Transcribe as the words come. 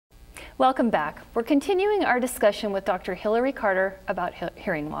Welcome back. We're continuing our discussion with Dr. Hillary Carter about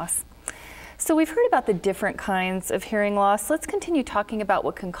hearing loss. So we've heard about the different kinds of hearing loss. Let's continue talking about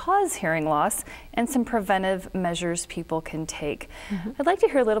what can cause hearing loss and some preventive measures people can take. I'd like to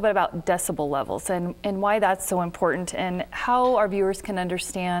hear a little bit about decibel levels and why that's so important and how our viewers can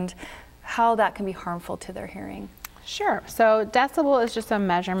understand how that can be harmful to their hearing. Sure. So decibel is just a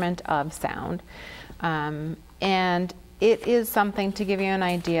measurement of sound. And it is something, to give you an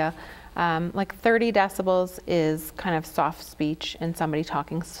idea, like 30 decibels is kind of soft speech and somebody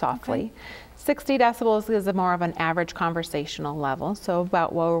talking softly. Okay. 60 decibels is more of an average conversational level, so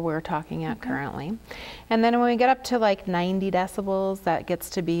about what we're talking at currently. And then when we get up to like 90 decibels, that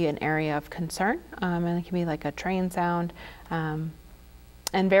gets to be an area of concern, and it can be like a train sound, and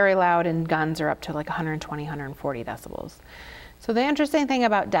very loud, and guns are up to like 120, 140 decibels. So the interesting thing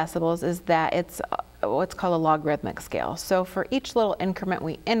about decibels is that it's what's called a logarithmic scale. So for each little increment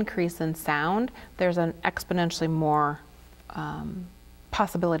we increase in sound, there's an exponentially more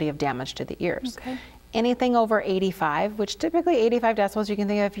possibility of damage to the ears. Okay. Anything over 85, which typically 85 decibels, you can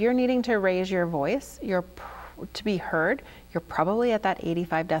think of if you're needing to raise your voice, to be heard, you're probably at that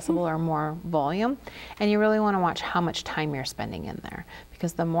 85 decibel or more volume, and you really want to watch how much time you're spending in there,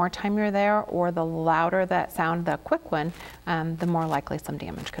 because the more time you're there or the louder that sound, the quick one, the more likely some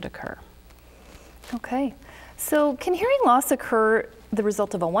damage could occur. Okay, so can hearing loss occur the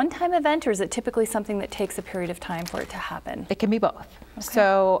result of a one-time event, or is it typically something that takes a period of time for it to happen? It can be both. Okay.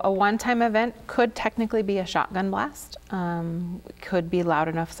 So a one-time event could technically be a shotgun blast. It could be loud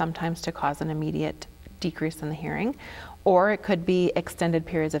enough sometimes to cause an immediate decrease in the hearing, or it could be extended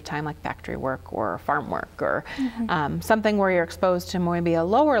periods of time like factory work or farm work or something where you're exposed to maybe a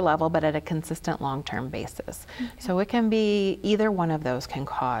lower level but at a consistent long-term basis. Okay. So it can be either one of those can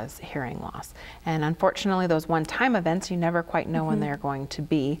cause hearing loss. And unfortunately those one-time events, you never quite know when they're going to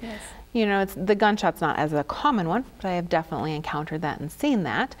be. Yes. You know, the gunshot's not as a common one, but I have definitely encountered that and seen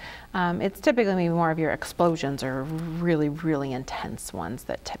that. It's typically maybe more of your explosions or really, really intense ones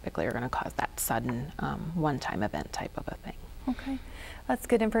that typically are going to cause that sudden one-time event type of a thing. Okay, that's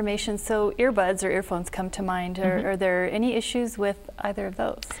good information. So earbuds or earphones come to mind. Are there any issues with either of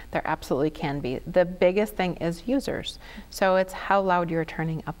those? There absolutely can be. The biggest thing is users. So it's how loud you're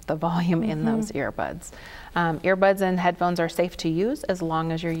turning up the volume in those earbuds. Earbuds and headphones are safe to use as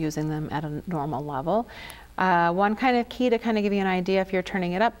long as you're using them at a normal level. One kind of key to kind of give you an idea if you're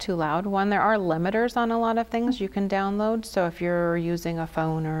turning it up too loud, one, there are limiters on a lot of things you can download. So if you're using a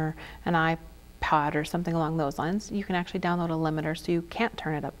phone or an iPod or something along those lines, you can actually download a limiter so you can't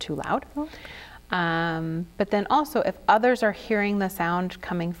turn it up too loud. But then also if others are hearing the sound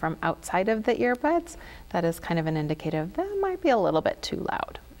coming from outside of the earbuds, that is kind of an indicator that might be a little bit too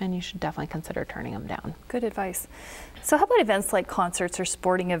loud, and you should definitely consider turning them down. Good advice. So how about events like concerts or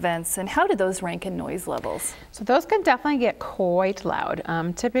sporting events, and how do those rank in noise levels? So those can definitely get quite loud.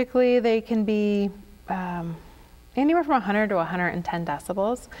 Typically they can be anywhere from 100 to 110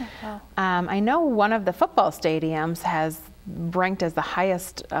 decibels. Oh, wow. I know one of the football stadiums has ranked as the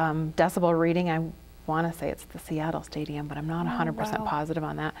highest decibel reading. I want to say it's the Seattle Stadium, but I'm not 100% positive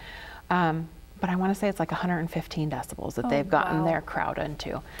on that. But I want to say it's like 115 decibels that they've gotten their crowd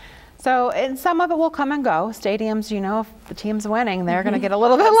into. So, and some of it will come and go. Stadiums, you know, if the team's winning, they're going to get a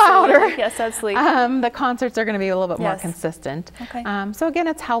little bit louder. Yes, absolutely. The concerts are going to be a little bit more consistent. Okay. So again,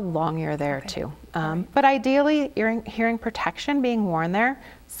 it's how long you're there too. But ideally, hearing protection being worn there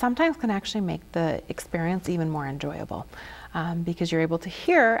sometimes can actually make the experience even more enjoyable. Because you're able to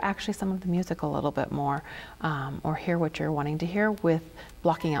hear actually some of the music a little bit more, or hear what you're wanting to hear with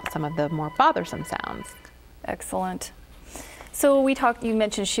blocking out some of the more bothersome sounds. Excellent. So you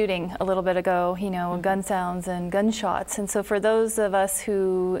mentioned shooting a little bit ago, you know, gun sounds and gunshots. And so for those of us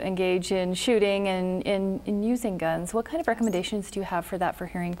who engage in shooting and in using guns, what kind of recommendations do you have for that for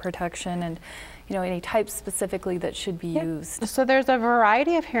hearing protection, and you know, any types specifically that should be used? So there's a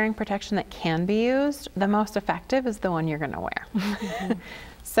variety of hearing protection that can be used. The most effective is the one you're going to wear.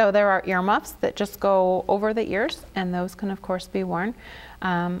 So there are earmuffs that just go over the ears, and those can of course be worn.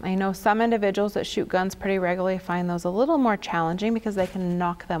 I know some individuals that shoot guns pretty regularly find those a little more challenging because they can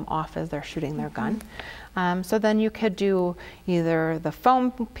knock them off as they're shooting their gun. So then you could do either the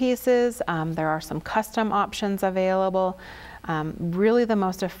foam pieces, there are some custom options available. Really the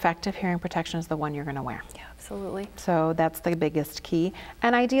most effective hearing protection is the one you're going to wear. Yeah, absolutely. So that's the biggest key.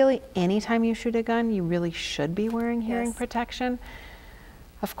 And ideally, anytime you shoot a gun, you really should be wearing hearing protection.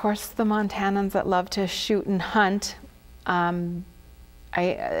 Of course, the Montanans that love to shoot and hunt, and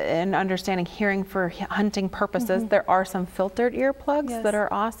understanding hearing for hunting purposes, there are some filtered earplugs that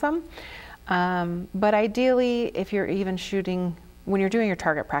are awesome. But ideally, if you're even shooting when you're doing your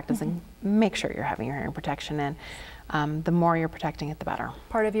target practicing, make sure you're having your hearing protection in. The more you're protecting it, the better.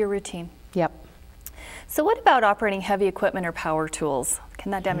 Part of your routine. Yep. So what about operating heavy equipment or power tools?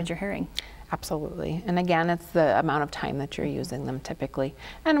 Can that damage your hearing? Absolutely. And again, it's the amount of time that you're using them typically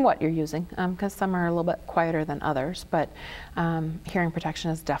and what you're using, because some are a little bit quieter than others, but hearing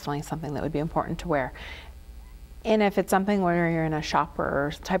protection is definitely something that would be important to wear. And if it's something where you're in a shop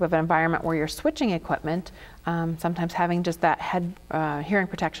or type of environment where you're switching equipment, sometimes having just that head hearing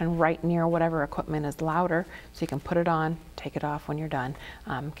protection right near whatever equipment is louder, so you can put it on, take it off when you're done,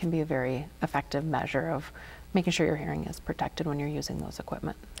 can be a very effective measure of making sure your hearing is protected when you're using those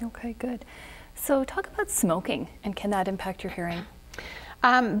equipment. Okay, good. So talk about smoking, and can that impact your hearing?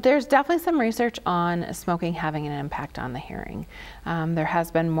 There's definitely some research on smoking having an impact on the hearing. There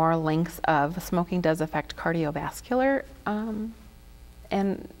has been more links of smoking does affect cardiovascular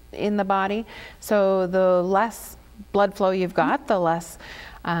and in the body. So the less blood flow you've got, the less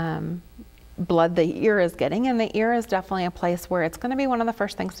blood the ear is getting, and the ear is definitely a place where it's going to be one of the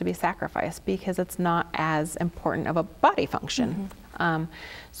first things to be sacrificed because it's not as important of a body function.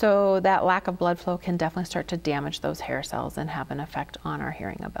 So that lack of blood flow can definitely start to damage those hair cells and have an effect on our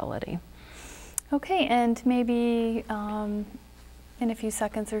hearing ability. Okay, and maybe in a few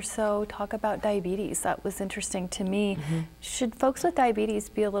seconds or so, talk about diabetes. That was interesting to me. Should folks with diabetes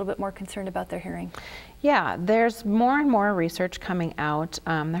be a little bit more concerned about their hearing? Yeah, there's more and more research coming out.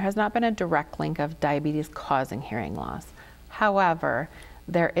 There has not been a direct link of diabetes causing hearing loss. However,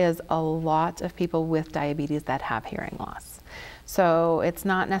 there is a lot of people with diabetes that have hearing loss. So it's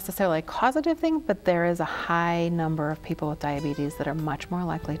not necessarily a causative thing, but there is a high number of people with diabetes that are much more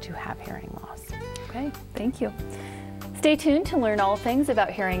likely to have hearing loss. Okay, thank you. Stay tuned to learn all things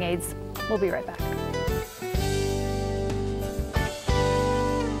about hearing aids. We'll be right back.